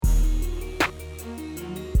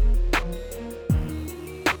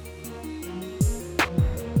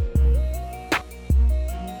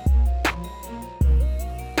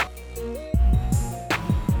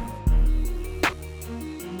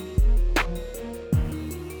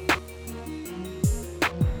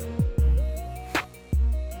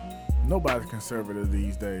Nobody's conservative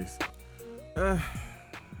these days.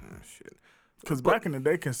 Shit. Because back in the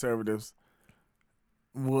day, conservatives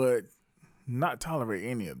would not tolerate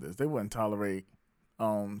any of this. They wouldn't tolerate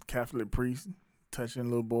Catholic priests touching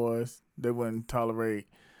little boys. They wouldn't tolerate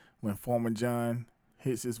when Farmer John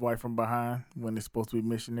hits his wife from behind when they're supposed to be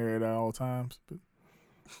missionary at all times. But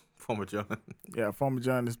Farmer John. yeah, Farmer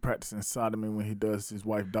John is practicing sodomy when he does his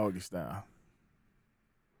wife doggy style.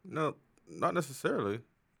 No, not necessarily.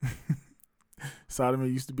 Sodomy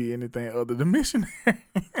used to be anything other than missionary.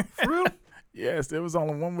 For real? Yes, there was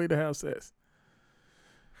only one way to have sex.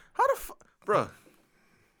 How the fuck, bruh?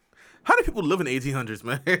 How did people live in the 1800s,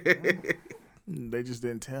 man? They just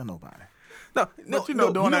didn't tell nobody. no, But you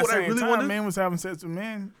know, during that what I same really time, wonder? men was having sex with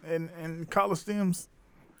men and coliseums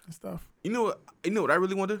and stuff. You know what I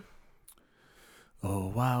really wonder? Oh,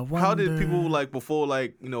 wow. How did people like before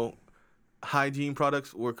hygiene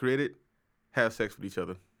products were created have sex with each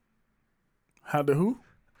other? How did who?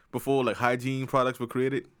 Before like hygiene products were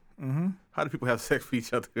created, Mm-hmm. how did people have sex with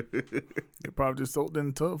each other? They probably just soaked in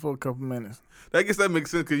the tub for a couple minutes. I guess that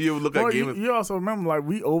makes sense because you ever look Well, at Game you also remember, like,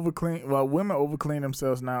 women overclean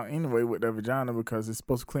themselves now anyway with their vagina because it's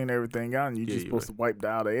supposed to clean everything out and you're Yeah, just you're supposed to wipe the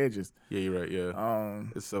outer edges. Yeah, you're right. Yeah,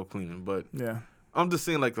 it's self cleaning, but Yeah. I'm just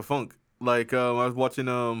saying like the funk. Like I was watching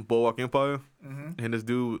Boardwalk Empire, Mm-hmm. and this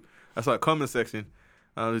dude, I saw a comment section.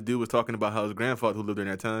 This dude was talking about how his grandfather who lived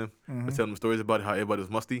during that time was telling him stories about how everybody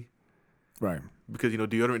was musty Right. because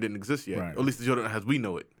deodorant didn't exist yet, Right. or at least the deodorant as we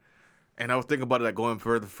know it. And I was thinking about it like going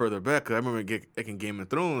further back because I remember in Game of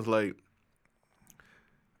Thrones, like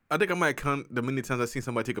I think I might count the many times I've seen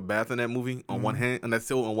somebody take a bath in that movie on one hand, and that's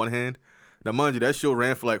still on one hand. Now, mind you, that show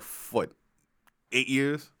ran for like 8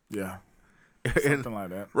 years. Yeah. And- Something like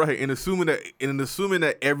that. Right, and assuming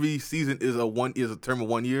that every season is a term of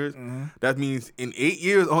 1 year, that means in 8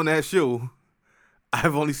 years on that show,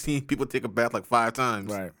 I've only seen people take a bath like 5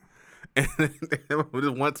 times. Right. And this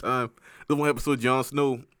one time, this one episode, Jon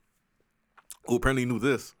Snow, who apparently knew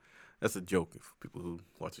this, that's a joke for people who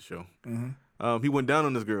watch the show. He went down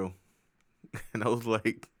on this girl, and I was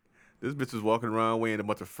like, this bitch is walking around wearing a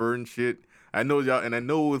bunch of fur and shit. I know y'all, and I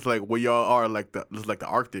know it's like where y'all are, it's like the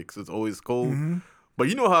Arctic, so it's always cold. But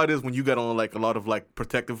you know how it is when you got on like a lot of like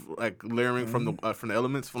protective like layering from the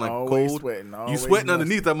elements from like Always cold. sweating. You Always sweating musty.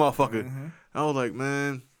 underneath that motherfucker. I was like,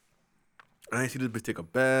 man, I ain't see this bitch take a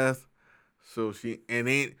bath. So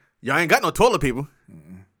y'all ain't got no toilet paper.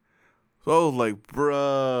 So I was like,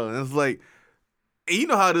 bruh, and it's like, and you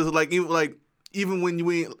know how it is, like even when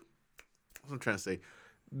you ain't. What I'm trying to say.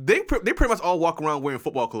 They pretty much all walk around wearing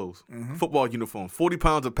football clothes, football uniform, 40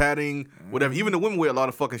 pounds of padding, whatever. Even the women wear a lot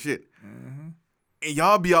of fucking shit. And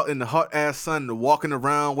y'all be out in the hot ass sun, walking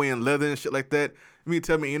around wearing leather and shit like that. You mean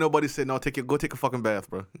tell me ain't nobody said no? Go take a fucking bath,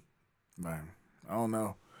 bro. Man, I don't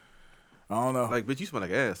know. Like, bitch, you smell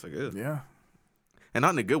like ass, like Yeah. and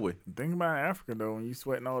not in a good way. Think about Africa though, when you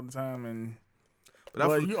sweating all the time and But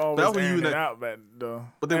well, you always airing it out, though.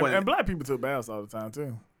 But they and black people took baths all the time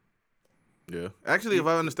too. Yeah, actually, if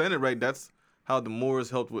I understand it right, that's how the Moors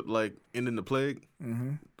helped with like ending the plague.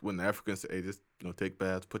 When the Africans say, "Hey, just take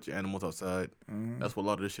baths, put your animals outside." That's where a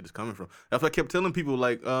lot of this shit is coming from. That's what I kept telling people,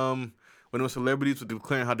 like when there were celebrities were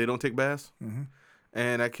declaring how they don't take baths,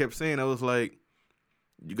 and I kept saying, I was like,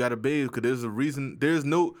 "You gotta bathe because there's a reason.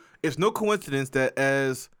 It's no coincidence that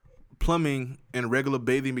as plumbing and regular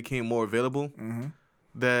bathing became more available,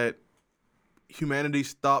 that humanity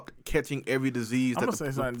stopped catching every disease." I'm gonna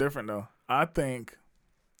say something different though. I think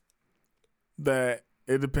that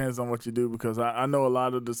it depends on what you do because I know a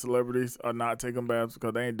lot of the celebrities are not taking baths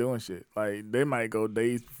because they ain't doing shit. Like they might go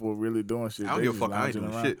days before really doing shit. I don't They give a just fuck. I ain't lounging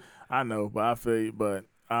doing around. shit. I know, but I feel you, but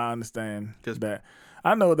I understand Just- that.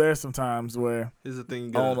 I know there's some times where Here's the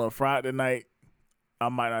thing. on a Friday night I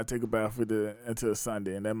might not take a bath until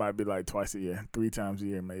Sunday, and that might be like twice a year, 3 times a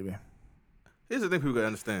year maybe. Here's the thing people gotta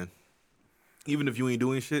understand. Even if you ain't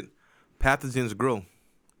doing shit, pathogens grow.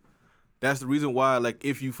 That's the reason why, like,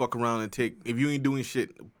 if you fuck around and if you ain't doing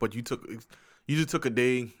shit, but you just took a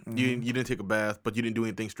day, you didn't take a bath, but you didn't do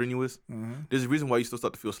anything strenuous, there's a reason why you still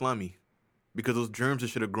start to feel slimy. Because those germs that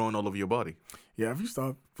should have grown all over your body. Yeah, if you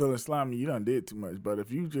start feeling slimy, you done did too much. But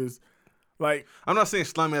if you just, like... I'm not saying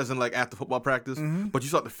slimy as in, like, after football practice, but you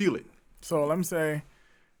start to feel it. So, let me say,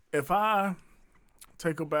 if I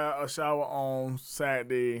take a shower on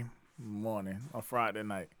Saturday morning or Friday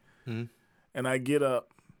night, and I get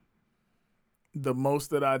up, the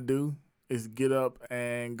most that I do is get up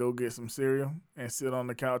and go get some cereal and sit on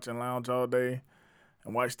the couch and lounge all day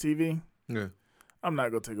and watch TV. Yeah. I'm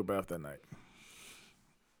not going to take a bath that night.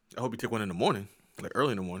 I hope you take one in the morning, like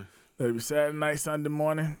early in the morning. Maybe Saturday night, Sunday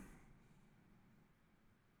morning.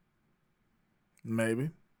 Maybe.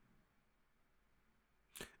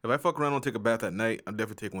 If I fuck around and take a bath at night, I'll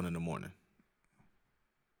definitely take one in the morning.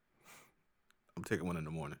 I'm taking one in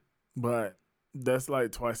the morning. But that's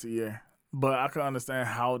like twice a year. But I can understand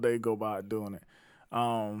how they go about doing it.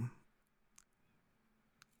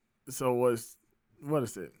 So what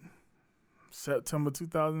is it? September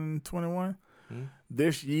 2021? Hmm?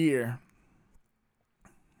 This year,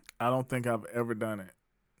 I don't think I've ever done it.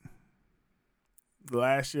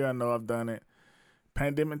 Last year, I know I've done it.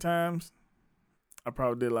 Pandemic times, I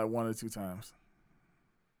probably did like 1 or 2 times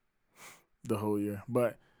the whole year.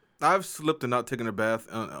 But I've slipped and not taken a bath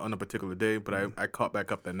on a particular day, but I caught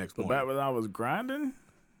back up that next morning. back when I was grinding,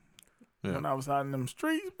 when I was out in them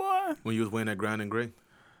streets, boy. When you was wearing that grinding gray?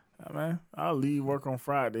 Man, I'll leave work on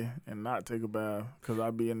Friday and not take a bath because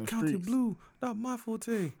I'll be in the County streets. blue, not my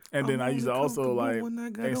forte. And then I used to also, like,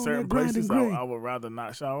 in certain places, I would rather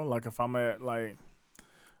not shower. Like, if I'm at, like,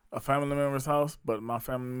 a family member's house, but my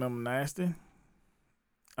family member nasty,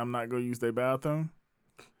 I'm not going to use their bathroom.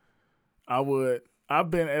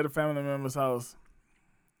 I've been at a family member's house,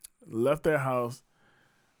 left their house,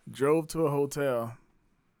 drove to a hotel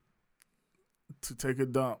to take a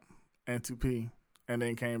dump and to pee, and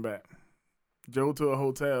then came back. Drove to a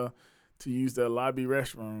hotel to use their lobby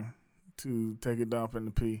restroom to take a dump and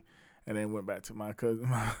to pee, and then went back to my cousin,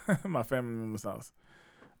 my family member's house.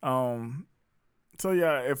 So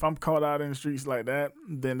yeah, if I'm caught out in the streets like that,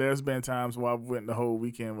 then there's been times where I've went the whole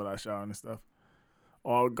weekend without showering and stuff,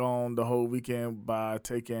 or gone the whole weekend by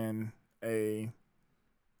taking a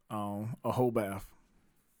whole bath.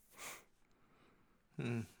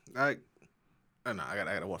 I know I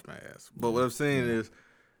gotta wash my ass. But what I'm saying is,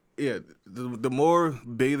 yeah, the more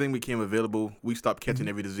bathing became available, we stopped catching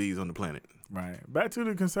every disease on the planet. Right. Back to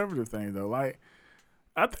the conservative thing though. Like,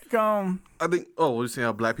 I think we're saying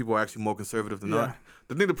how black people are actually more conservative than not.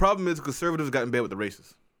 The problem is conservatives got in bed with the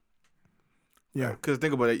racists. Yeah. Because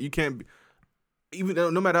think about it, you can't be, even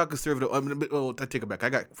no matter how conservative. I take it back. I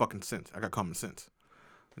got fucking sense. I got common sense.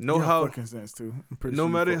 Fucking sense too. No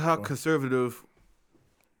matter how conservative.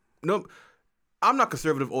 No, I'm not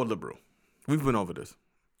conservative or liberal. We've been over this.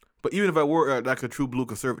 But even if I were like a true blue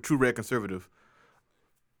conservative, true red conservative,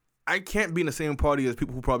 I can't be in the same party as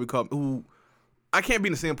people who probably I can't be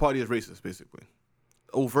in the same party as racists, basically.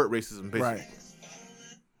 Overt racism, basically. Right.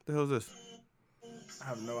 What the hell is this? I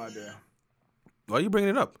have no idea. Why are you bringing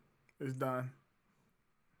it up? It's done.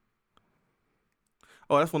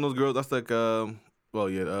 Oh, that's one of those girls. That's like,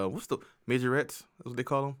 what's the majorettes? That's what they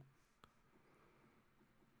call them.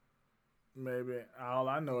 Maybe. All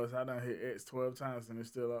I know is I done hit X 12 times and it's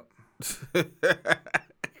still up.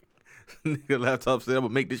 Nigga laptop said, I'm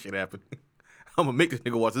gonna make this shit happen. I'm gonna make this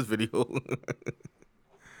nigga watch this video.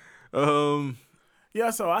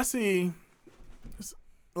 Yeah, so I see,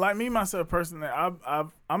 like me myself personally,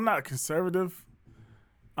 I'm not conservative,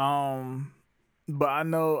 but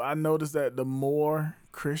I noticed that the more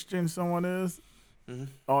Christian someone is,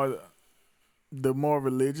 or the more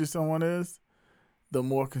religious someone is, the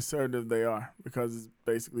more conservative they are, because it's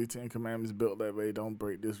basically 10 Commandments built that way. Don't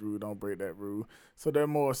break this rule, don't break that rule. So they're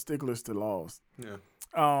more sticklers to laws.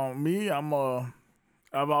 Yeah. Me,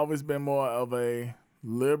 I've always been more of a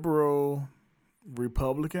liberal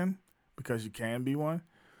Republican, because you can be one.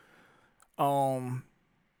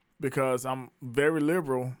 Because I'm very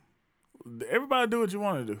liberal. Everybody do what you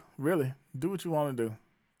want to do. Really, do what you want to do.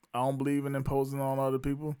 I don't believe in imposing on other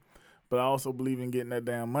people, but I also believe in getting that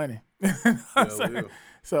damn money.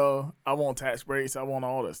 So I want tax breaks. I want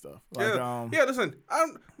all that stuff. Like, listen,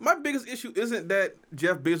 my biggest issue isn't that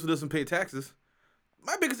Jeff Bezos doesn't pay taxes.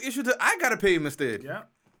 My biggest issue is that I gotta pay him instead. Yeah.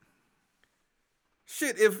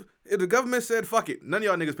 Shit, if the government said, fuck it, none of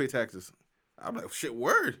y'all niggas pay taxes, I'm like, shit,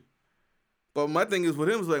 word. But my thing is with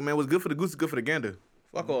him is like, man, what's good for the goose is good for the gander.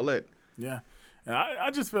 Fuck all that. Yeah. And I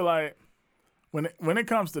just feel like when it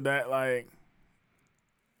comes to that, like,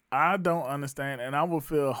 I don't understand, and I would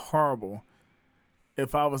feel horrible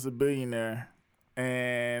if I was a billionaire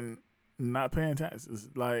and not paying taxes.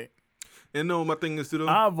 Like, and no, my thing is too, though,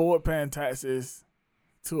 I avoid paying taxes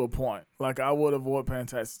to a point. Like, I would avoid paying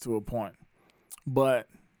taxes to a point. But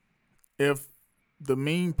if the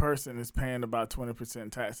mean person is paying about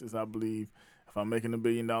 20% taxes, I believe if I'm making $1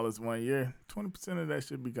 billion 1 year, 20% of that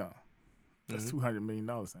should be gone. That's $200 million,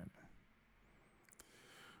 ain't it?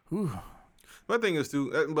 Whew. My thing is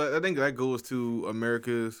too, but I think that goes to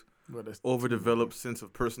America's overdeveloped sense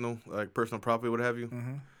of personal property, what have you.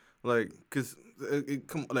 Mm-hmm. Like, cause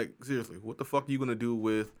seriously, what the fuck are you gonna do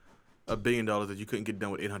with $1 billion that you couldn't get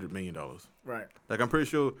done with $800 million? Right. Like, I'm pretty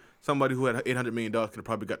sure somebody who had $800 million could have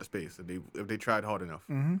probably got the space if they tried hard enough.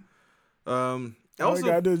 Mm-hmm. All you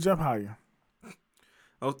gotta do is jump higher.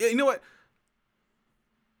 You know what?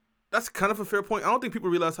 That's kind of a fair point. I don't think people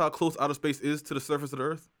realize how close outer space is to the surface of the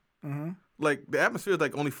Earth. Mm-hmm. Like, the atmosphere is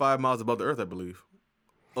like only 5 miles above the Earth, I believe.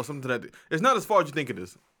 Or something to that. It's not as far as you think it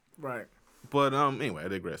is. Right. But, anyway, I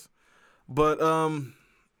digress. But, what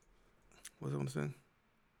was I going to say?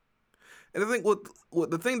 And I think what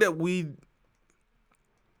the thing that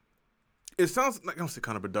it sounds like, I don't say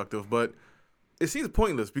counterproductive, but it seems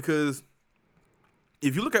pointless because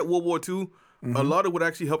if you look at World War II, a lot of what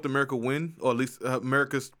actually helped America win, or at least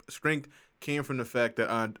America's strength, came from the fact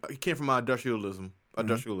that it came from our industrialists.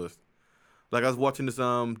 Like, I was watching this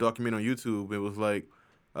documentary on YouTube. It was like,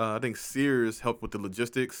 I think Sears helped with the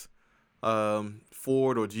logistics.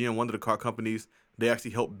 Ford or GM, one of the car companies, they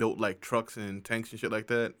actually helped build like trucks and tanks and shit like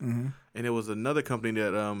that. Mm-hmm. And there was another company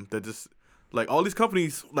that just, like, all these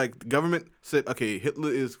companies, like, the government said, okay,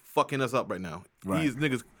 Hitler is fucking us up right now. Right. These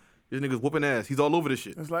niggas whooping ass. He's all over this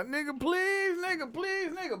shit. It's like, nigga, please, nigga, please,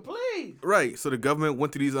 nigga, please. Right. So the government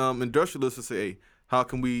went to these industrialists to say, hey, how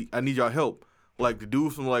can I need y'all help. Like, the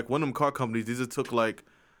dudes from, like, one of them car companies, they just took, like,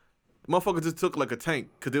 motherfuckers just took, like, a tank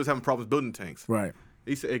because they was having problems building tanks. Right.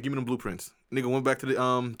 He said, hey, give me them blueprints. Nigga went back to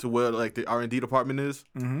the to where, like, the R&D department is.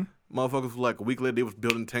 Mm-hmm. Motherfuckers, like, a week later, they was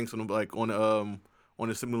building tanks on the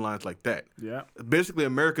assembly lines like that. Yeah. Basically,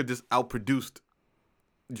 America just outproduced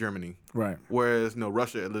Germany. Right. Whereas,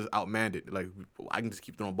 Russia just outmanned it. Like, I can just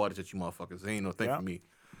keep throwing bodies at you motherfuckers. They ain't no thing for me.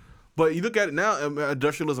 But you look at it now,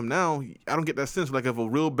 industrialism now, I don't get that sense. Like, if a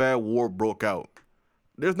real bad war broke out,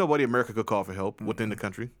 there's nobody America could call for help within the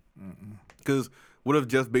country. Because what if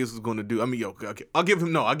Jeff Bezos is going to do? I mean, okay, I'll give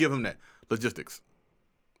him that. Logistics.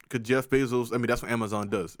 Because Jeff Bezos, I mean, that's what Amazon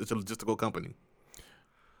does. It's a logistical company.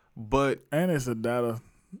 And it's a data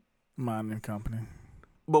mining company.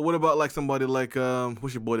 But what about, like, somebody like,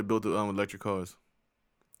 what's your boy that built the electric cars?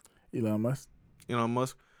 Elon Musk. Elon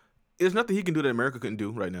Musk. There's nothing he can do that America couldn't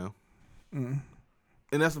do right now. Mm.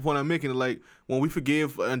 And that's the point I'm making. Like, when we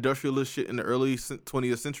forgave industrialist shit in the early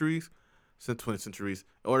 20th centuries,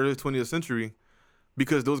 or the 20th century,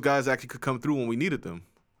 because those guys actually could come through when we needed them.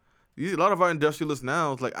 A lot of our industrialists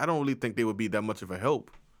now, it's like, I don't really think they would be that much of a help.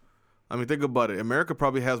 I mean, think about it. America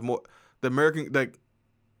probably has more. The American, like,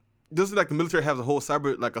 just like the military has a whole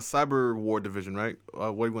cyber war division, right?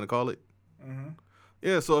 What do you want to call it? Mm-hmm.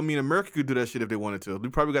 Yeah, so, I mean, America could do that shit if they wanted to. We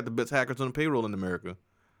probably got the best hackers on the payroll in America.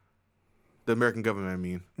 The American government, I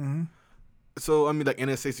mean. Mm-hmm. So, I mean, like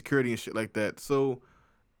NSA security and shit like that. So,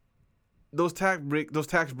 those tax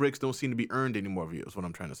breaks don't seem to be earned anymore of you, is what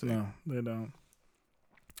I'm trying to say. No, they don't.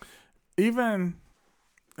 Even,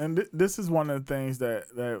 and this is one of the things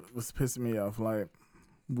that was pissing me off. Like,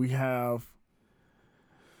 we have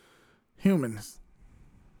humans.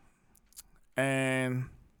 And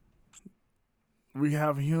we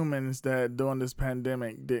have humans that during this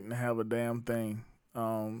pandemic didn't have a damn thing.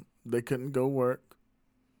 They couldn't go work.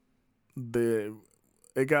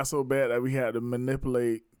 It got so bad that we had to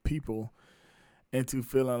manipulate people into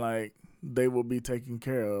feeling like they will be taken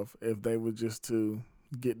care of if they were just to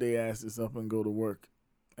get their asses up and go to work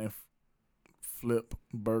and flip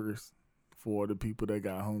burgers for the people that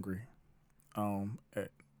got hungry.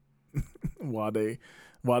 While the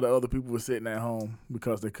other people were sitting at home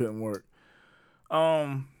because they couldn't work.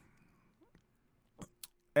 And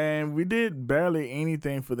we did barely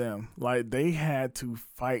anything for them. Like, they had to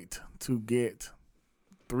fight to get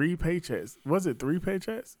 3 paychecks. Was it 3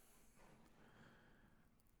 paychecks?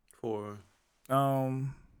 For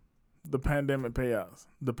the pandemic payouts.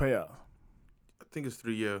 The payouts. I think it's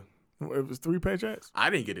 3, yeah. It was 3 paychecks? I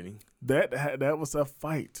didn't get any. That was a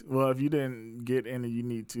fight. Well, if you didn't get any, you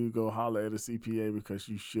need to go holler at a CPA because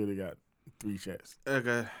you should have got 3 checks.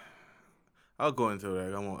 Okay. I'll go into that.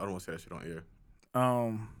 I don't want to say that shit on air.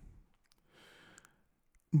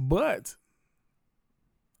 But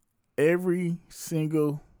every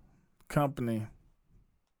single company,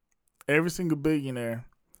 every single billionaire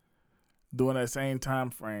during that same time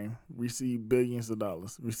frame received billions of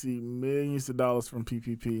dollars, received millions of dollars from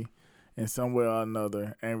PPP in some way or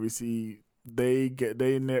another, and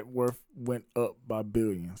their net worth went up by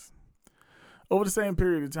billions over the same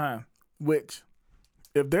period of time. Which,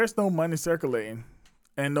 if there's no money circulating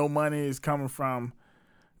and no money is coming from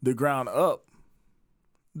the ground up,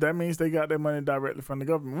 that means they got their money directly from the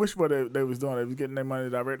government, which what they was doing. They was getting their money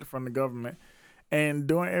directly from the government. And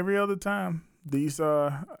during every other time, these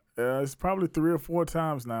it's probably 3 or 4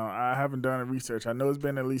 times now. I haven't done research. I know it's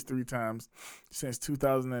been at least 3 times since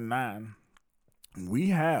 2009. We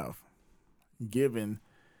have given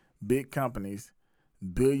big companies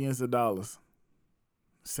billions of dollars,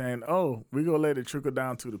 saying, "Oh, we're gonna let it trickle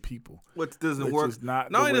down to the people." Which doesn't work.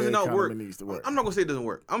 Not only does it not work. Needs to work. I'm not gonna say it doesn't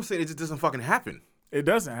work. I'm saying it just doesn't fucking happen. It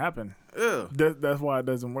doesn't happen. Yeah. That's why it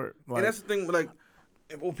doesn't work. Like, and that's the thing, like,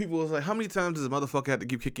 well, people was like, how many times does a motherfucker have to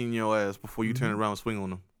keep kicking your ass before you turn around and swing on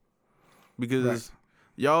them? Because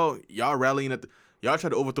y'all rallying y'all try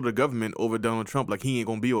to overthrow the government over Donald Trump like he ain't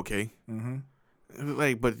gonna be okay. Mm-hmm.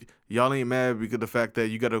 Like, but y'all ain't mad because of the fact that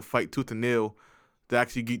you got to fight tooth and nail to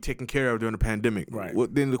actually get taken care of during the pandemic. Right.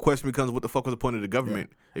 Then the question becomes, what the fuck was the point of the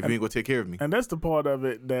government if you ain't gonna take care of me? And that's the part of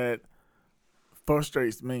it that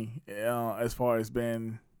frustrates me as far as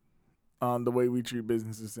being the way we treat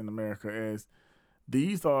businesses in America is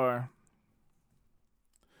these are,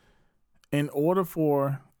 in order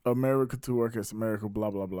for America to work as America, blah,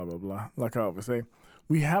 blah, blah, blah, blah, like I always say,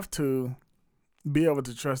 we have to be able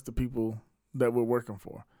to trust the people that we're working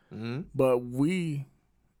for. Mm-hmm. But we,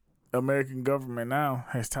 American government now,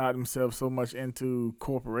 has tied themselves so much into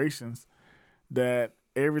corporations that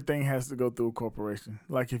everything has to go through a corporation.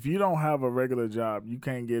 Like, if you don't have a regular job, you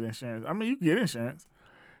can't get insurance. I mean, you can get insurance.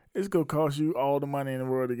 It's going to cost you all the money in the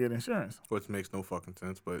world to get insurance. Which makes no fucking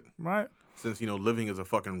sense, but right. Since, living is a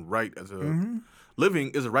fucking right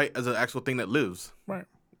living is a right as an actual thing that lives. Right.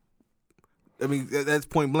 I mean, that's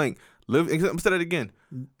point blank. I'm going to say that again.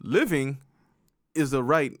 Living is the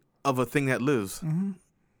right of a thing that lives. Mm-hmm.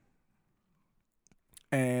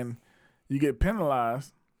 And you get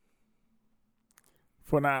penalized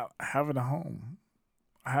for not having a home,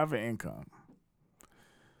 having income.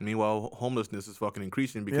 Meanwhile, homelessness is fucking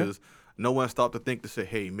increasing because no one stopped to think to say,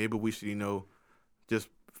 hey, maybe we should,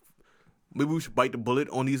 maybe we should bite the bullet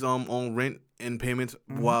on these on rent and payments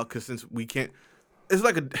because since we can't, it's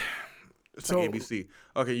like ABC.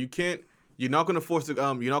 Okay, you're not going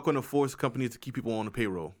to force companies to keep people on the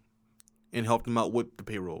payroll and help them out with the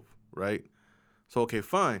payroll, right? So, okay,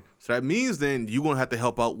 fine. So that means then you're going to have to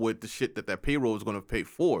help out with the shit that payroll is going to pay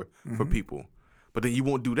for people. But then you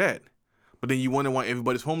won't do that. But then you wonder why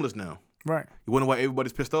everybody's homeless now. Right. You wonder why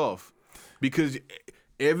everybody's pissed off. Because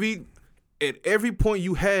at every point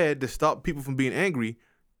you had to stop people from being angry,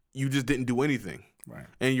 you just didn't do anything. Right.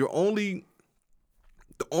 And the only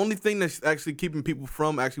thing that's actually keeping people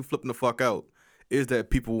from actually flipping the fuck out is that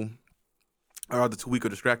people are either too weak or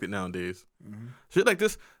distracted nowadays. Mm-hmm. Shit like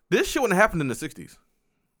this shit wouldn't have happened in the 60s.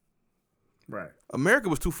 Right. America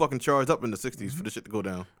was too fucking charged up in the 60s for this shit to go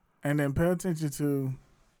down. And then pay attention to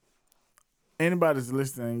anybody's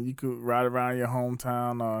listening. You could ride around your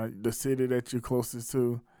hometown or the city that you're closest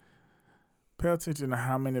to. Pay attention to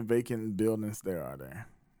how many vacant buildings there are there.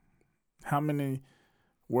 How many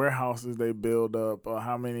warehouses they build up, or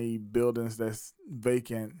how many buildings that's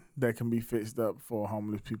vacant that can be fixed up for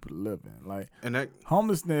homeless people to live in. Like, and that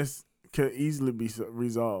homelessness could easily be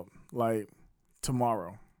resolved, like,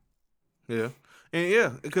 tomorrow. Yeah,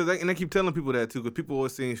 and because I keep telling people that too, because people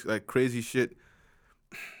always saying like crazy shit.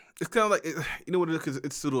 It's kind of like, you know what it is, because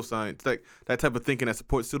it's pseudoscience, like that type of thinking that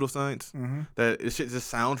supports pseudoscience. Mm-hmm. That it shit just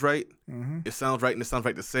sounds right. Mm-hmm. It sounds right and it sounds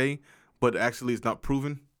right to say, but actually it's not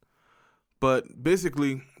proven. But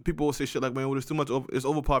basically, people will say shit like, man, well, there's too much, it's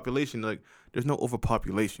overpopulation. Like, there's no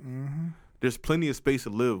overpopulation. Mm-hmm. There's plenty of space to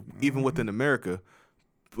live, even within America.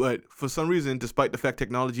 But for some reason, despite the fact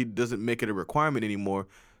technology doesn't make it a requirement anymore,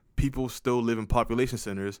 people still live in population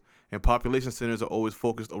centers, and population centers are always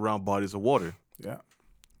focused around bodies of water. Yeah.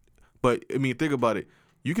 But, I mean, think about it.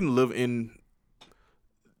 You can live in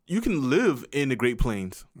the Great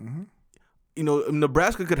Plains. Mm-hmm.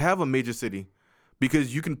 Nebraska could have a major city.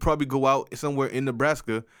 Because you can probably go out somewhere in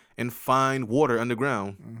Nebraska and find water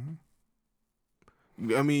underground.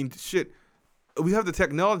 Mm-hmm. I mean, shit. We have the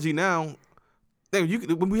technology now.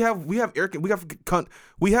 We have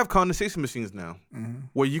condensation machines now,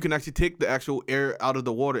 where you can actually take the actual air out of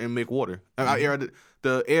the water and make water.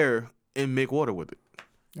 The air and make water with it.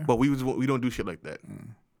 Yeah. But we don't do shit like that.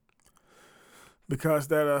 Because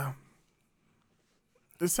the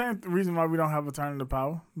same reason why we don't have alternative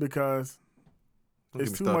power, because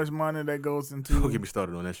it's too much money that goes into. Don't get me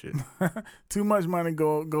started on that shit. Too much money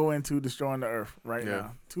go into destroying the earth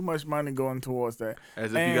now. Too much money going towards that.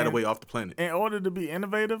 As if you got a way off the planet. In order to be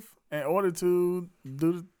innovative, in order to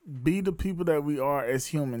be the people that we are as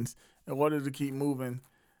humans, in order to keep moving,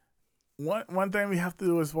 one thing we have to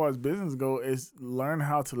do as far as business go is learn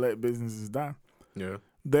how to let businesses die. Yeah.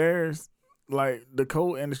 There's like the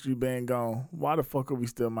coal industry being gone. Why the fuck are we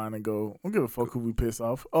still mining gold? I don't give a fuck who we piss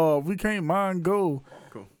off. Oh, we can't mine gold.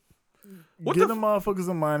 Cool. Give them motherfuckers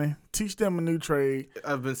some money. Teach them a new trade.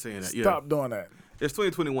 I've been saying that. Stop doing that. It's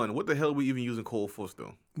 2021. What the hell are we even using coal for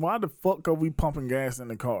still? Why the fuck are we pumping gas in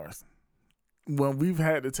the cars when we've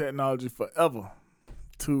had the technology forever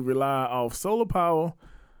to rely off solar power,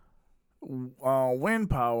 wind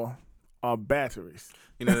power, are batteries.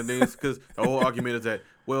 You know the thing is, because the whole argument is that,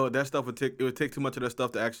 well, that stuff would take too much of that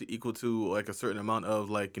stuff to actually equal to like a certain amount of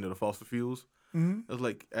like, you know, the fossil fuels. Mm-hmm. It's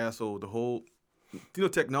like, asshole, the whole, you know,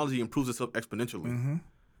 technology improves itself exponentially. Mm-hmm.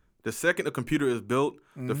 The second a computer is built,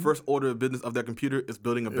 the first order of business of that computer is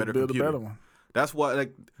building a better Build computer. a better one. That's why,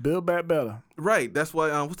 like, Build back better. right. That's why.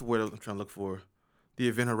 What's the word I'm trying to look for? The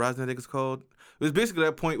Event Horizon, I think it's called. It was basically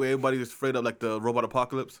that point where everybody was afraid of like the robot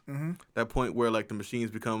apocalypse. Mm-hmm. That point where like the machines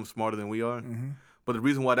become smarter than we are. Mm-hmm. But the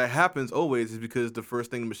reason why that happens always is because the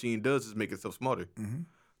first thing the machine does is make itself smarter. Mm-hmm.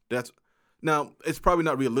 That's now it's probably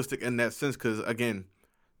not realistic in that sense because again,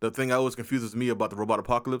 the thing that always confuses me about the robot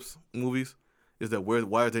apocalypse movies is that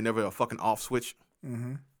why is there never a fucking off switch?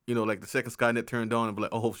 Mm-hmm. You know, like the second Skynet turned on and be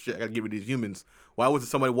like, oh shit, I gotta get rid of these humans. Why wasn't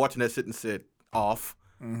somebody watching that shit and said off?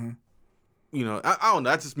 Mm-hmm. You know, I don't know.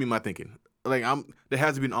 That's just me, my thinking. Like there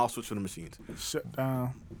has to be an off switch for the machines. Shut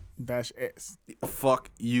down. -X. Fuck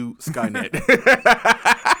you, Skynet.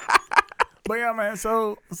 But yeah, man.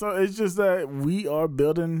 So it's just that we are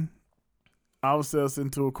building ourselves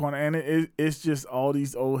into a corner, and it's just all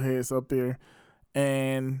these old heads up there,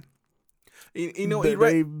 and you know, you're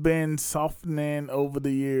right. They've been softening over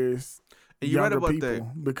the years. You're right about people,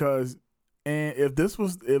 that. Because, and if this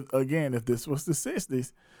was the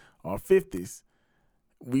 60s or 50s,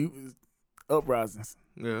 we uprisings.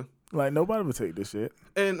 Yeah. Like nobody would take this shit.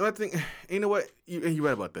 And I think, you know what, you're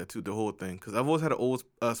right about that too. The whole thing, because I've always had an old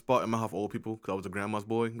spot in my house for old people, because I was a grandma's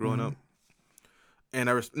boy growing up. And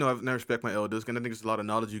I respect my elders, and I think there's a lot of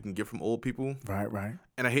knowledge you can get from old people. Right.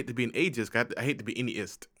 And I hate to be an ageist. I hate to be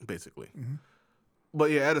anyist, basically. Mm-hmm.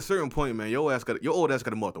 But yeah, at a certain point, man, your old ass got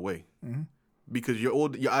to move out the way, because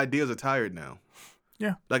your ideas are tired now.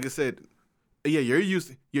 Yeah. Like I said, you're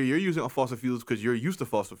using fossil fuels because you're used to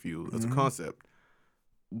fossil fuels as a concept.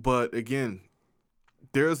 But again,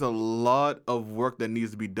 there's a lot of work that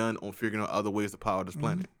needs to be done on figuring out other ways to power this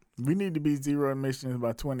planet. We need to be zero emissions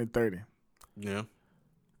by 2030. Yeah.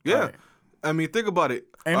 Right. I mean, think about it.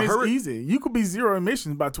 And it's easy. You could be zero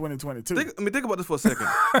emissions by 2022. Think about this for a second.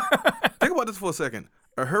 Think about this for a second.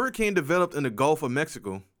 A hurricane developed in the Gulf of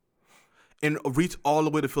Mexico and reached all the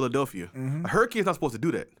way to Philadelphia. A hurricane's not supposed to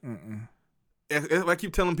do that. If I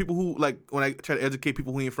keep telling people who, like, when I try to educate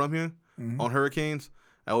people who ain't from here on hurricanes,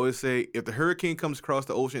 I always say, if the hurricane comes across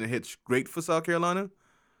the ocean and hits straight for South Carolina,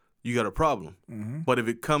 you got a problem. But if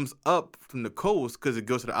it comes up from the coast, because it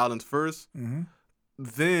goes to the islands first,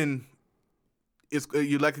 then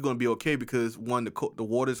you're likely going to be okay, because one, the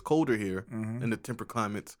water's colder here in the temperate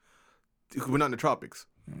climates. We're not in the tropics.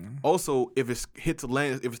 Also, if it hits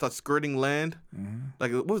land, if it starts skirting land,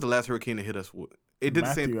 like what was the last hurricane that hit us? It did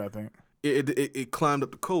Matthew, the same. I think it climbed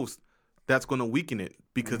up the coast. That's going to weaken it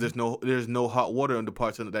because there's no hot water in the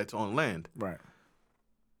parts of that's on land. Right.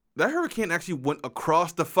 That hurricane actually went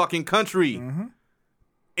across the fucking country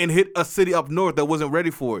and hit a city up north that wasn't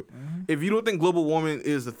ready for it. If you don't think global warming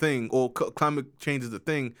is a thing or climate change is a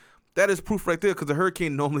thing, that is proof right there, because a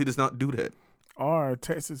hurricane normally does not do that. Or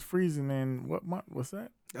Texas freezing in what month? What's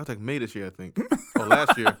that? That was like May this year, I think. Or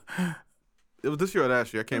last year. It was this year or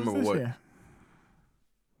last year. I can't remember what. Year.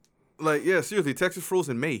 Like, yeah, seriously, Texas froze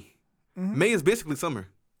in May. May is basically summer.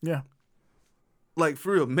 Yeah. Like,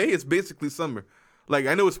 for real, May is basically summer. Like,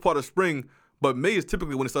 I know it's part of spring, but May is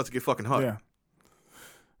typically when it starts to get fucking hot. Yeah.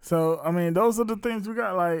 So, I mean, those are the things we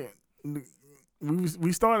got. Like,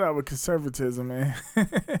 we started out with conservatism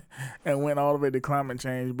and went all the way to climate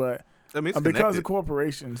change, but I mean, it's because of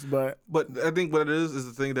corporations. But I think what it is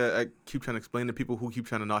the thing that I keep trying to explain to people who keep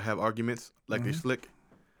trying to not have arguments, like they're slick.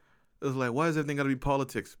 It's like, why is everything got to be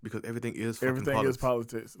politics? Because everything is fucking politics. Is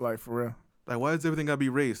politics, like, for real. Like, why is everything got to be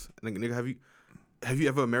race? Like, nigga, have you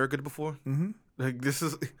ever America'd before? Like, this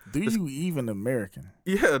is. You even American?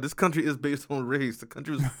 Yeah, this country is based on race. The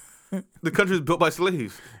country is built by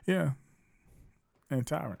slaves. Yeah, and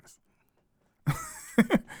tyrants.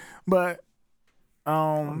 But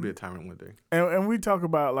I'm gonna be a tyrant one day. And we talk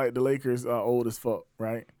about, like, the Lakers are old as fuck,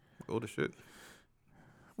 right? Old as shit.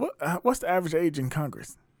 What's the average age in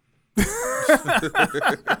Congress?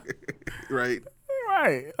 Right.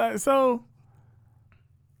 Like, so,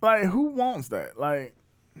 like, who wants that? Like,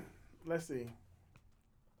 let's see.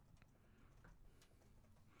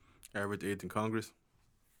 Average age in Congress.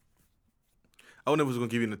 I wonder if it was going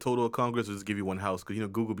to give you the total of Congress or just give you one house, because, you know,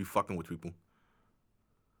 Google be fucking with people.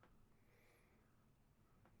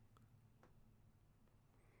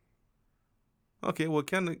 Okay, well,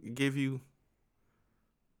 kind of gave you.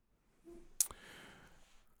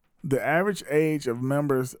 The average age of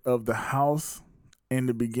members of the House in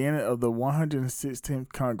the beginning of the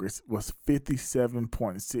 116th Congress was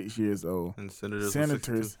 57.6 years old. And senators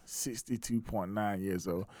 62.9 years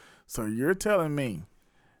old. So you're telling me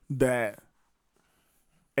that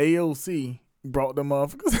AOC brought them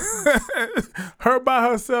up. Her by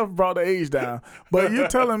herself brought the age down. But you're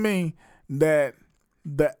telling me that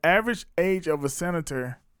the average age of a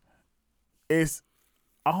senator is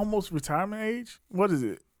almost retirement age? What is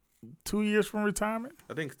it? 2 years from retirement?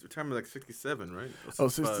 I think retirement like 67, right? Oh,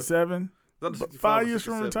 67? 5 years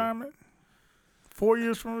from retirement? 4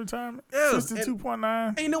 years from retirement? Yeah. 62.9?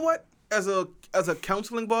 And you know what? As a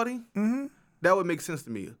counseling body, that would make sense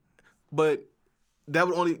to me. But that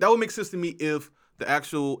would make sense to me if the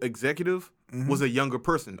actual executive was a younger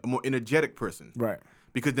person, a more energetic person. Right.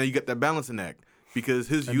 Because now you get that balancing act. Because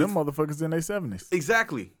his and youth... them motherfuckers in their 70s.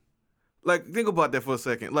 Exactly. Like, think about that for a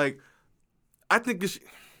second. Like, I think there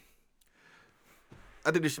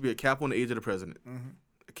should be a cap on the age of the president.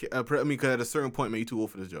 Because at a certain point, man, you're too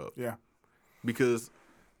old for this job. Yeah. Because,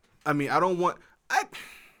 I don't want...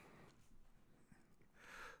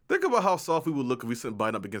 Think about how soft we would look if we sent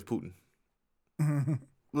Biden up against Putin.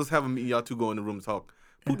 Let's have a meeting, y'all two go in the room and talk.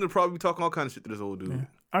 Putin would probably be talking all kinds of shit to this old dude. Yeah.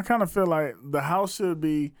 I kind of feel like the House should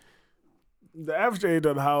be... The average age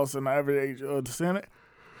of the House and the average age of the Senate...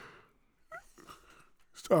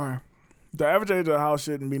 Sorry. The average age of the House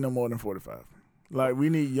shouldn't be no more than 45. Like, we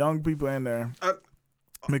need young people in there.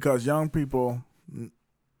 Because young people...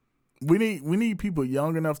 We need people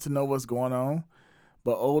young enough to know what's going on,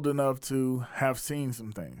 but old enough to have seen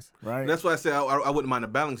some things, right? That's why I say I wouldn't mind a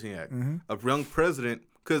balancing act. A young president...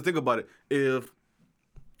 Because think about it.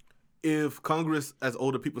 If Congress, as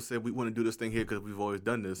older people said, we want to do this thing here because we've always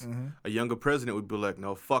done this, a younger president would be like,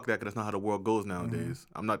 no, fuck that, because that's not how the world goes nowadays.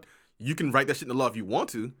 I'm not... You can write that shit in the law if you want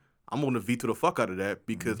to. I'm going to veto the fuck out of that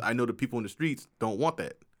because I know the people in the streets don't want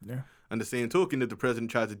that. Yeah. And the same token, if the president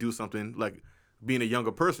tries to do something, like being a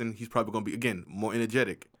younger person, he's probably going to be, again, more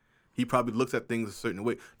energetic. He probably looks at things a certain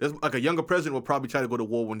way. There's, like, a younger president will probably try to go to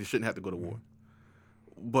war when he shouldn't have to go to war.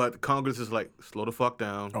 But Congress is like, slow the fuck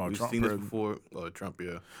down. We've seen this before. Oh, Trump,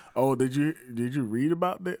 yeah. Oh, did you read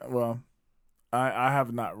about that? Well, I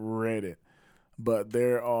have not read it. But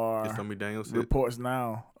there are reports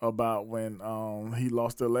now about when he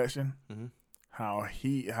lost the election, how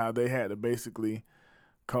they had to basically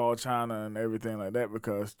call China and everything like that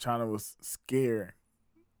because China was scared,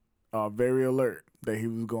 very alert that he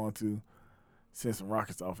was going to send some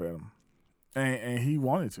rockets off at him, and he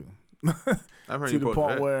wanted to. I've heard to the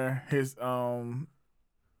point where his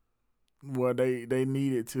where they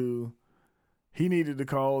needed to, he needed to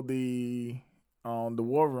call the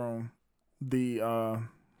war room. The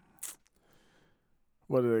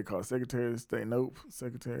what do they call it? Secretary of State? Nope.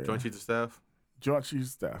 Secretary. Joint Chiefs of Staff. Joint Chiefs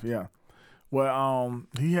of Staff. Yeah. Well,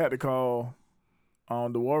 he had to call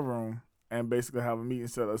the war room and basically have a meeting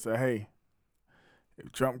set up and say, hey,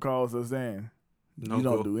 if Trump calls us in, you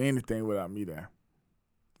don't do anything without me there,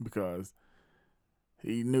 because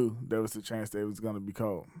he knew there was a chance that it was going to be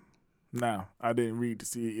called. Now, I didn't read to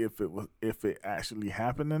see if it actually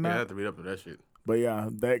happened or not. Yeah, I had to read up to that shit. But yeah,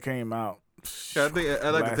 that came out. Yeah, I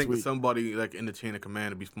like to think that somebody like in the chain of command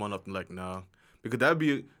would be smart enough to like, nah, because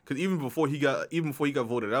even before he got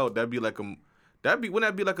voted out, wouldn't that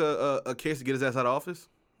be like a case to get his ass out of office?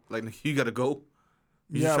 Like, you got to go.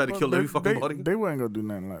 You just try to kill every fucking body. They weren't gonna do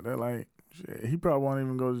nothing like that. Like, shit, he probably won't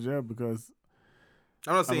even go to jail because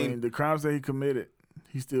I'm not saying the crimes that he committed,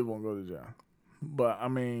 he still won't go to jail. But I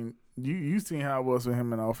mean, you seen how it was with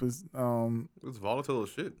him in office. It's volatile as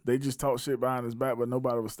shit. They just talk shit behind his back, but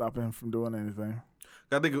nobody was stopping him from doing anything.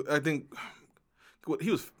 I think what he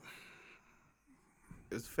was.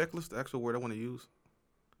 Is feckless the actual word I want to use?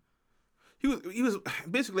 He was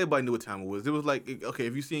basically, everybody knew what time it was. It was like, okay,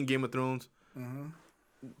 if you seen Game of Thrones,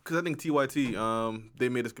 because I think TYT, they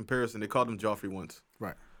made this comparison. They called him Joffrey once.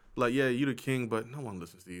 Right. Like, yeah, you're the king, but no one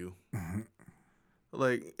listens to you.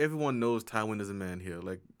 Like, everyone knows Tywin is a man here.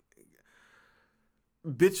 Like,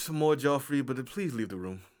 bitch some more Joffrey, but please leave the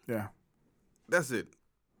room. Yeah. That's it.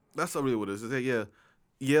 That's really what it is. It's like, yeah,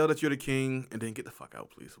 yell that you're the king, and then get the fuck out,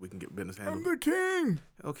 please, so we can get business handled. I'm the king.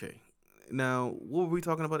 Okay. Now, what were we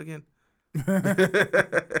talking about again?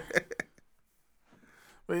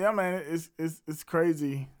 But yeah, man, it's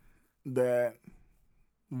crazy that,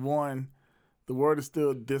 one, the world is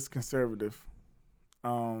still this conservative.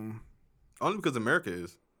 Only because America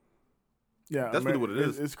is. Yeah, that's really what it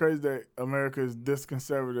is. It's crazy that America is this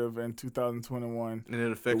conservative in 2021. And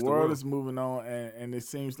it affects the world. The world is moving on, and it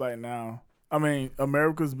seems like now, I mean,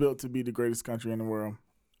 America's built to be the greatest country in the world.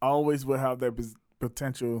 Always will have that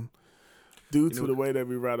potential due to the way that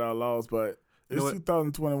we write our laws, but It's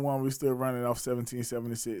 2021. We're still running off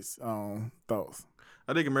 1776 thoughts.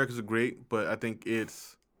 I think America's great, but I think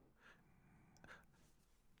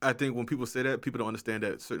when people say that, people don't understand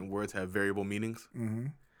that certain words have variable meanings. Mm-hmm.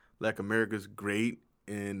 Like America's great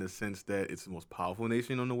in the sense that it's the most powerful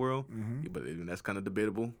nation in the world, but even that's kind of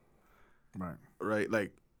debatable. Right. Right.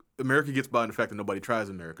 Like America gets by in the fact that nobody tries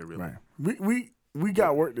America really. Right. We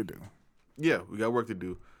got work to do. Yeah, we got work to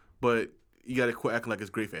do, but you got to quit acting like it's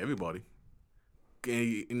great for everybody.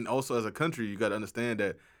 And also, as a country, you got to understand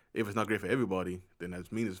that if it's not great for everybody, then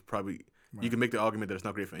that means it's probably you can make the argument that it's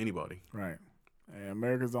not great for anybody. Right. And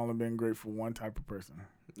America's only been great for one type of person.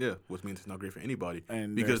 Yeah, which means it's not great for anybody.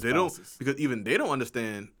 And because even they don't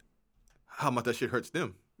understand how much that shit hurts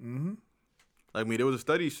them. Mm-hmm. Like, I mean, there was a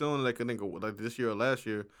study showing, like, I think, like this year or last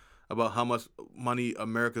year, about how much money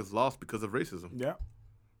America's lost because of racism. Yeah.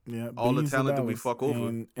 Yeah. All the talent that we fuck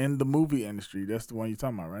over. In the movie industry. That's the one you're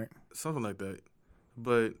talking about, right? Something like that.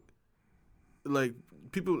 But, like,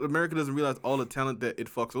 America doesn't realize all the talent that it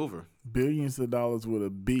fucks over. Billions of dollars with a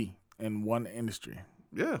B in one industry.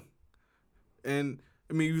 Yeah. And,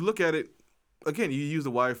 I mean, you look at it, again, you use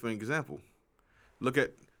The Wire for an example. Look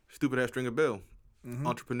at stupid-ass Stringer Bell. Mm-hmm.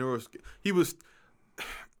 Entrepreneurs. He was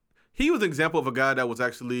an example of a guy that was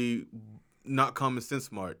actually not common sense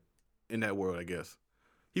smart in that world, I guess.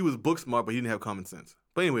 He was book smart, but he didn't have common sense.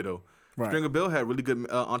 But anyway, though, right. Stringer Bell had really good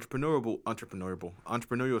entrepreneurial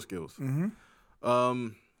skills. Mm-hmm.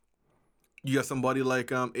 You got somebody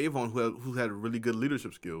like Avon who had really good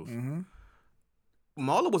leadership skills. Mm-hmm.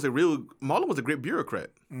 Marla was a great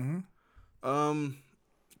bureaucrat. Mm-hmm.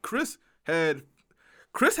 Chris had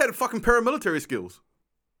fucking paramilitary skills.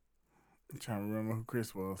 I'm trying to remember who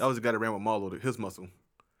Chris was. That was the guy that ran with Marlo, his muscle.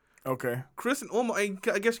 Okay. Chris and Omar, I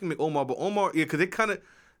guess you can make Omar, but Omar, yeah, because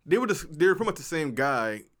they were pretty much the same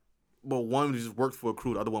guy, but one just worked for a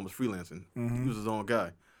crew, the other one was freelancing. Mm-hmm. He was his own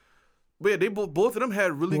guy. But yeah, they both of them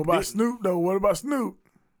had really. What about Snoop though? What about Snoop?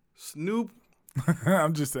 Snoop.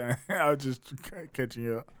 I'm just saying. I was just catching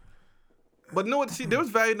you up. But you know what? There was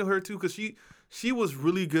value to her too, because she was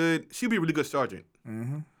really good. She'd be a really good sergeant.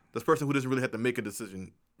 Mm-hmm. This person who doesn't really have to make a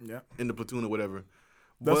decision. Yeah. In the platoon or whatever.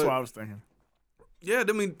 That's what I was thinking. Yeah,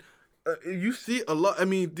 I mean, you see a lot. I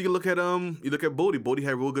mean, you look at Bodie. Bodie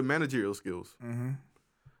had real good managerial skills. Mm-hmm.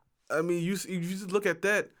 I mean, you just look at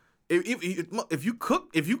that. If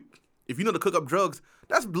you know to cook up drugs,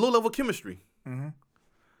 that's low level chemistry. Mm-hmm.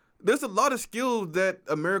 There's a lot of skill that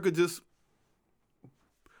America just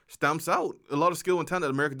stomps out. A lot of skill and talent that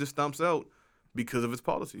America just stomps out because of its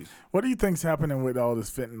policies. What do you think's happening with all this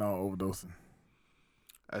fentanyl overdosing?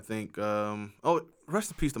 I think.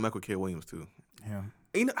 Rest in peace to Michael K. Williams too. Yeah.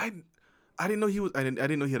 You know, I didn't know I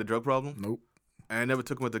didn't know he had a drug problem. Nope. And I never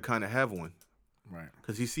took him to kind of have one. Right.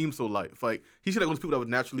 Because he seemed so life. Like he seemed like one of those people that was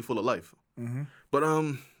naturally full of life. Mm-hmm. But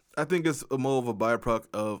I think it's more of a byproduct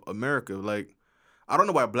of America. Like I don't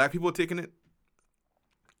know why black people are taking it.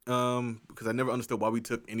 Because I never understood why we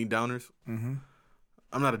took any downers. Mm-hmm.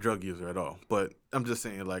 I'm not a drug user at all, but I'm just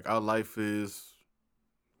saying like our life is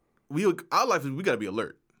we gotta be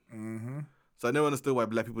alert. Mm-hmm. So I never understood why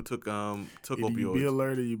black people took opioids. You be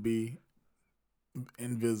alert or you be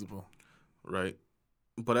invisible. Right.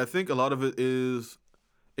 But I think a lot of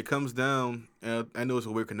it comes down, and I know it's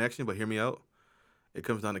a weird connection, but hear me out. It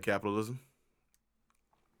comes down to capitalism.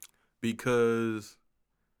 Because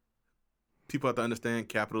people have to understand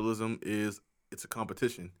capitalism it's a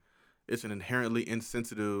competition. It's an inherently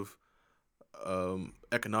insensitive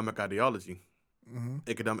economic ideology. Mm-hmm.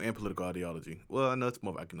 Economic and political ideology. Well, I know it's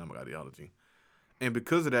more of economic ideology. And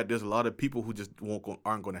because of that, there's a lot of people who just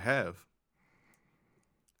aren't going to have.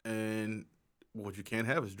 And what you can't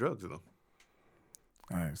have is drugs, though.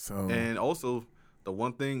 All right, so. And also, the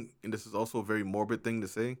one thing, and this is also a very morbid thing to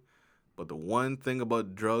say, but the one thing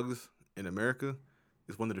about drugs in America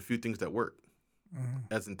is one of the few things that work,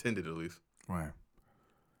 as intended at least. Right.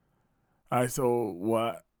 All right, so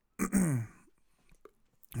what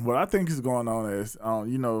I think is going on is,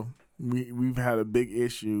 we've had a big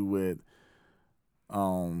issue with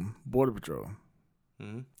Border Patrol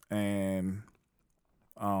and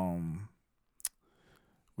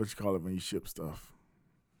what you call it when you ship stuff?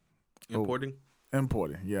 Importing,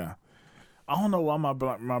 yeah. I don't know why my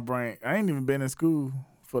brain. I ain't even been in school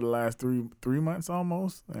for the last three months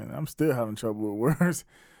almost, and I'm still having trouble with words.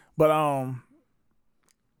 But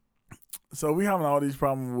so we having all these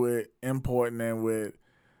problems with importing and with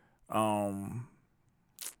damn,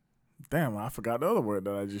 I forgot the other word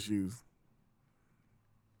that I just used.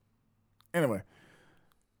 Anyway,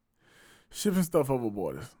 shipping stuff over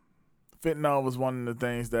borders. Fentanyl was one of the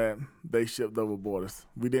things that they shipped over borders.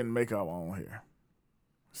 We didn't make our own here.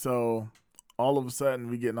 So all of a sudden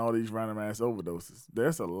we getting all these random ass overdoses.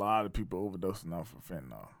 There's a lot of people overdosing off of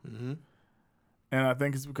fentanyl. Mm-hmm. And I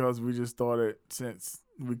think it's because we just started, since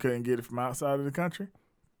we couldn't get it from outside of the country,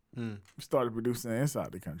 we started producing it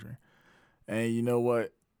inside the country. And you know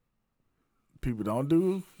what people don't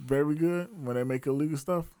do very good when they make illegal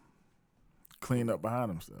stuff? Clean up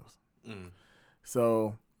behind themselves.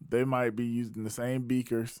 So they might be using the same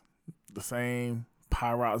beakers, the same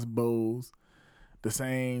Pyrex bowls, the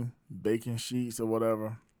same baking sheets or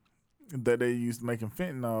whatever that they used making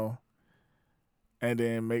fentanyl, and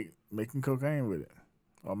then making cocaine with it,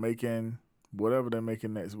 or making whatever they're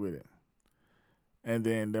making next with it. And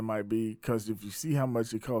then there might be, because if you see how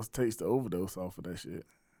much it takes to overdose off of that shit,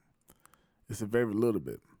 it's a very little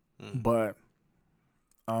bit. But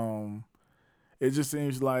it just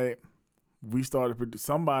seems like we started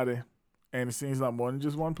somebody, and it seems like more than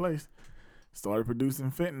just one place, started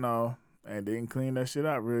producing fentanyl and didn't clean that shit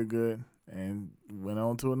out real good, and went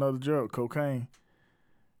on to another drug, cocaine,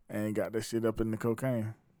 and got that shit up in the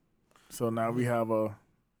cocaine. So now we have a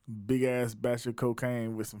big ass batch of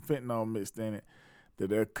cocaine with some fentanyl mixed in it that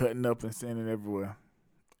they're cutting up and sending everywhere.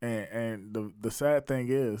 And the sad thing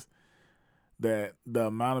is that the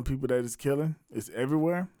amount of people that it's killing is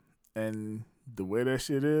everywhere, and the way that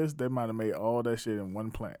shit is, they might have made all that shit in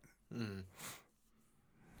one plant.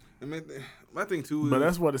 I mean, my thing too is, but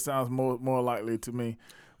that's what it sounds more likely to me.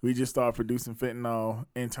 We just started producing fentanyl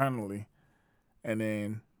internally, and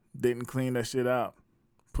then didn't clean that shit out,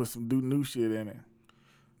 put some new shit in it.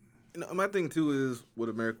 You know, my thing too is with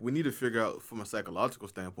America, we need to figure out from a psychological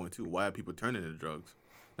standpoint too why are people turning to drugs.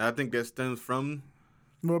 Now I think that stems from,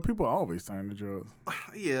 well, people always turn to drugs.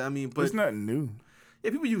 Yeah, I mean, but it's nothing new.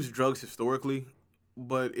 Yeah, people use drugs historically,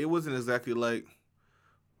 but it wasn't exactly like,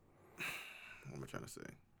 what am I trying to say?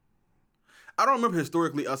 I don't remember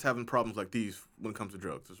historically us having problems like these when it comes to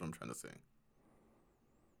drugs. That's what I'm trying to say.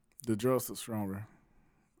 The drugs are stronger.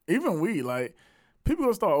 Even weed, like, people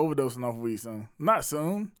will start overdosing off weed soon. Not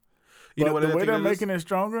soon. You know what the way they're making it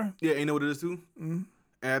stronger. Yeah, you know what it is too? Mm-hmm.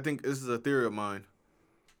 And I think this is a theory of mine.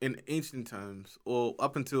 In ancient times, or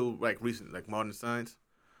up until like recent, like modern science,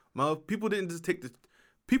 people didn't take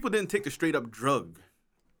the straight up drug,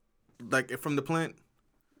 like from the plant.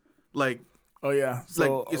 Like, oh yeah,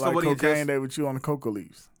 so if like cocaine, they would chew on the coca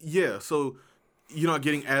leaves. Yeah, so you're not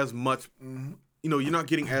getting as much. Mm-hmm. You know, you're not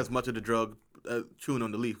getting as much of the drug chewing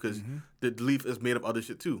on the leaf because the leaf is made of other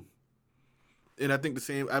shit too. And I think the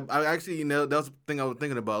same. I actually, you know, that was the thing I was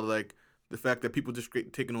thinking about, like the fact that people just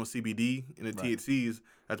taking on CBD and the THCs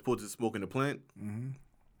as opposed to smoking the plant.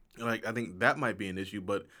 Mm-hmm. Like, I think that might be an issue,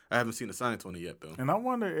 but I haven't seen the science on it yet, though. And I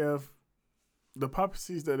wonder if the poppy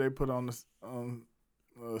seeds that they put on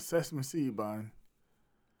the sesame seed bun,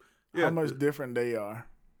 how much different they are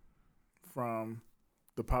from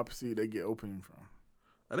the poppy seed they get opening from.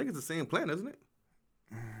 I think it's the same plant, isn't it?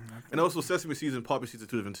 And also, sesame seeds and poppy seeds are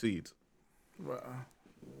two different seeds. Well,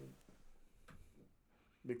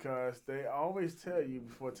 because they always tell you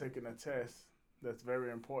before taking a test, that's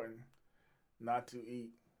very important, not to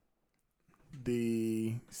eat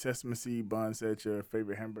the sesame seed buns at your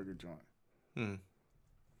favorite hamburger joint. You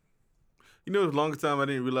know, the longest time I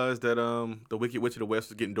didn't realize that the Wicked Witch of the West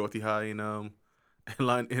was getting Dorothy high in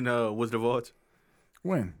Wizard of Oz.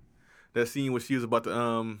 When? That scene when she was about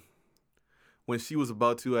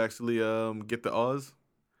to actually get the Oz,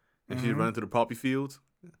 and she's running through the poppy fields.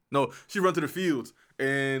 No, she run through the fields,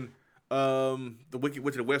 and the Wicked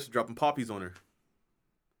Witch of the West was dropping poppies on her.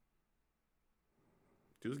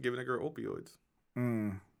 She was giving that girl opioids.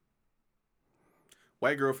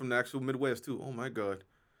 White girl from the actual Midwest, too. Oh, my God.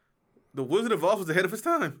 The Wizard of Oz was ahead of his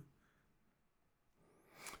time.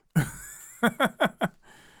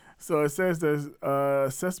 So it says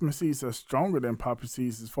that sesame seeds are stronger than poppy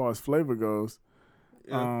seeds as far as flavor goes.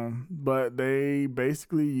 Yeah. But they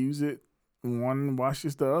basically use it, one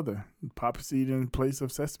washes the other. Poppy seed in place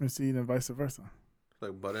of sesame seed and vice versa. It's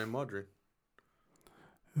like butter and margarine.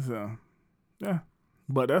 So, yeah.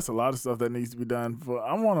 But that's a lot of stuff that needs to be done. Who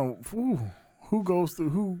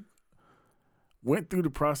went through the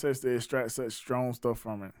process to extract such strong stuff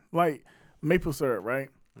from it? Like maple syrup, right?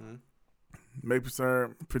 Mm-hmm. Maple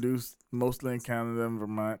syrup produced mostly in Canada and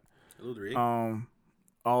Vermont.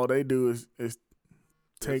 All they do is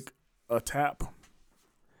take a tap,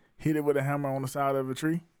 hit it with a hammer on the side of a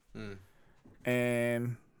tree,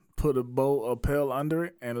 and put a pail under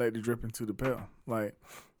it and let it drip into the pail. Like,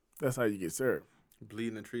 that's how you get syrup.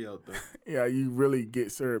 Bleeding the tree out, though. Yeah, you really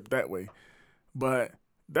get syrup that way. But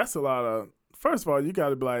that's a lot of... First of all, you got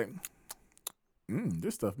to be like,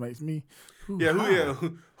 this stuff makes me... Who? You're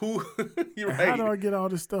right. How do I get all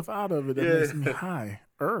this stuff out of it that makes me high?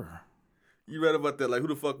 You read about that? Like, who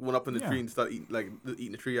the fuck went up in the tree and started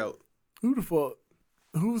eating the tree out? Who the fuck?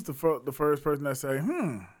 Who's the first person that say,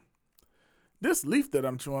 this leaf that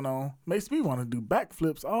I'm chewing on makes me want to do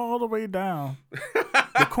backflips all the way down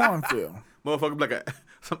the cornfield. Motherfucker like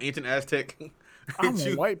some ancient Aztec. I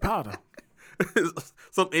want white powder.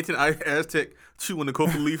 Some ancient Aztec chewing the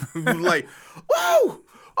coca leaf. Like, whoa,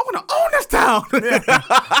 I want to own this town.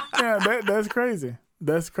 Yeah, that's crazy.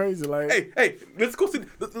 That's crazy. Like, hey, let's go to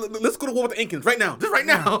war with the Incans right now. Just right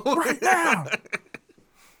now. Right now.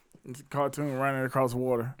 It's a cartoon running across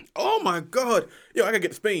water. Oh my God. Yo, I gotta get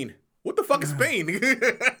to Spain. What the fuck is Spain?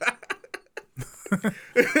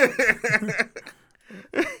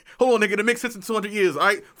 Hold on, nigga. It makes sense in 200 years, all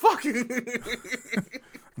right? Fuck.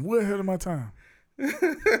 I'm way ahead of my time. All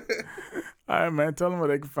right, man. Tell them where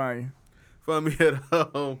they can find you. Find me at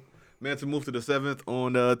Manson Move to the 7th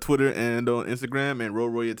on Twitter and on Instagram, and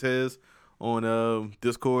Roy Yatez on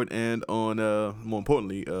Discord and on, more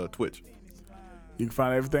importantly, Twitch. You can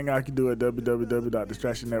find everything I can do at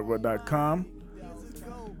www.distractionnetwork.com.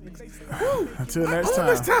 Until next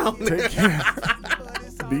time, take care.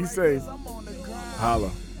 Be safe.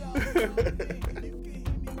 Holla.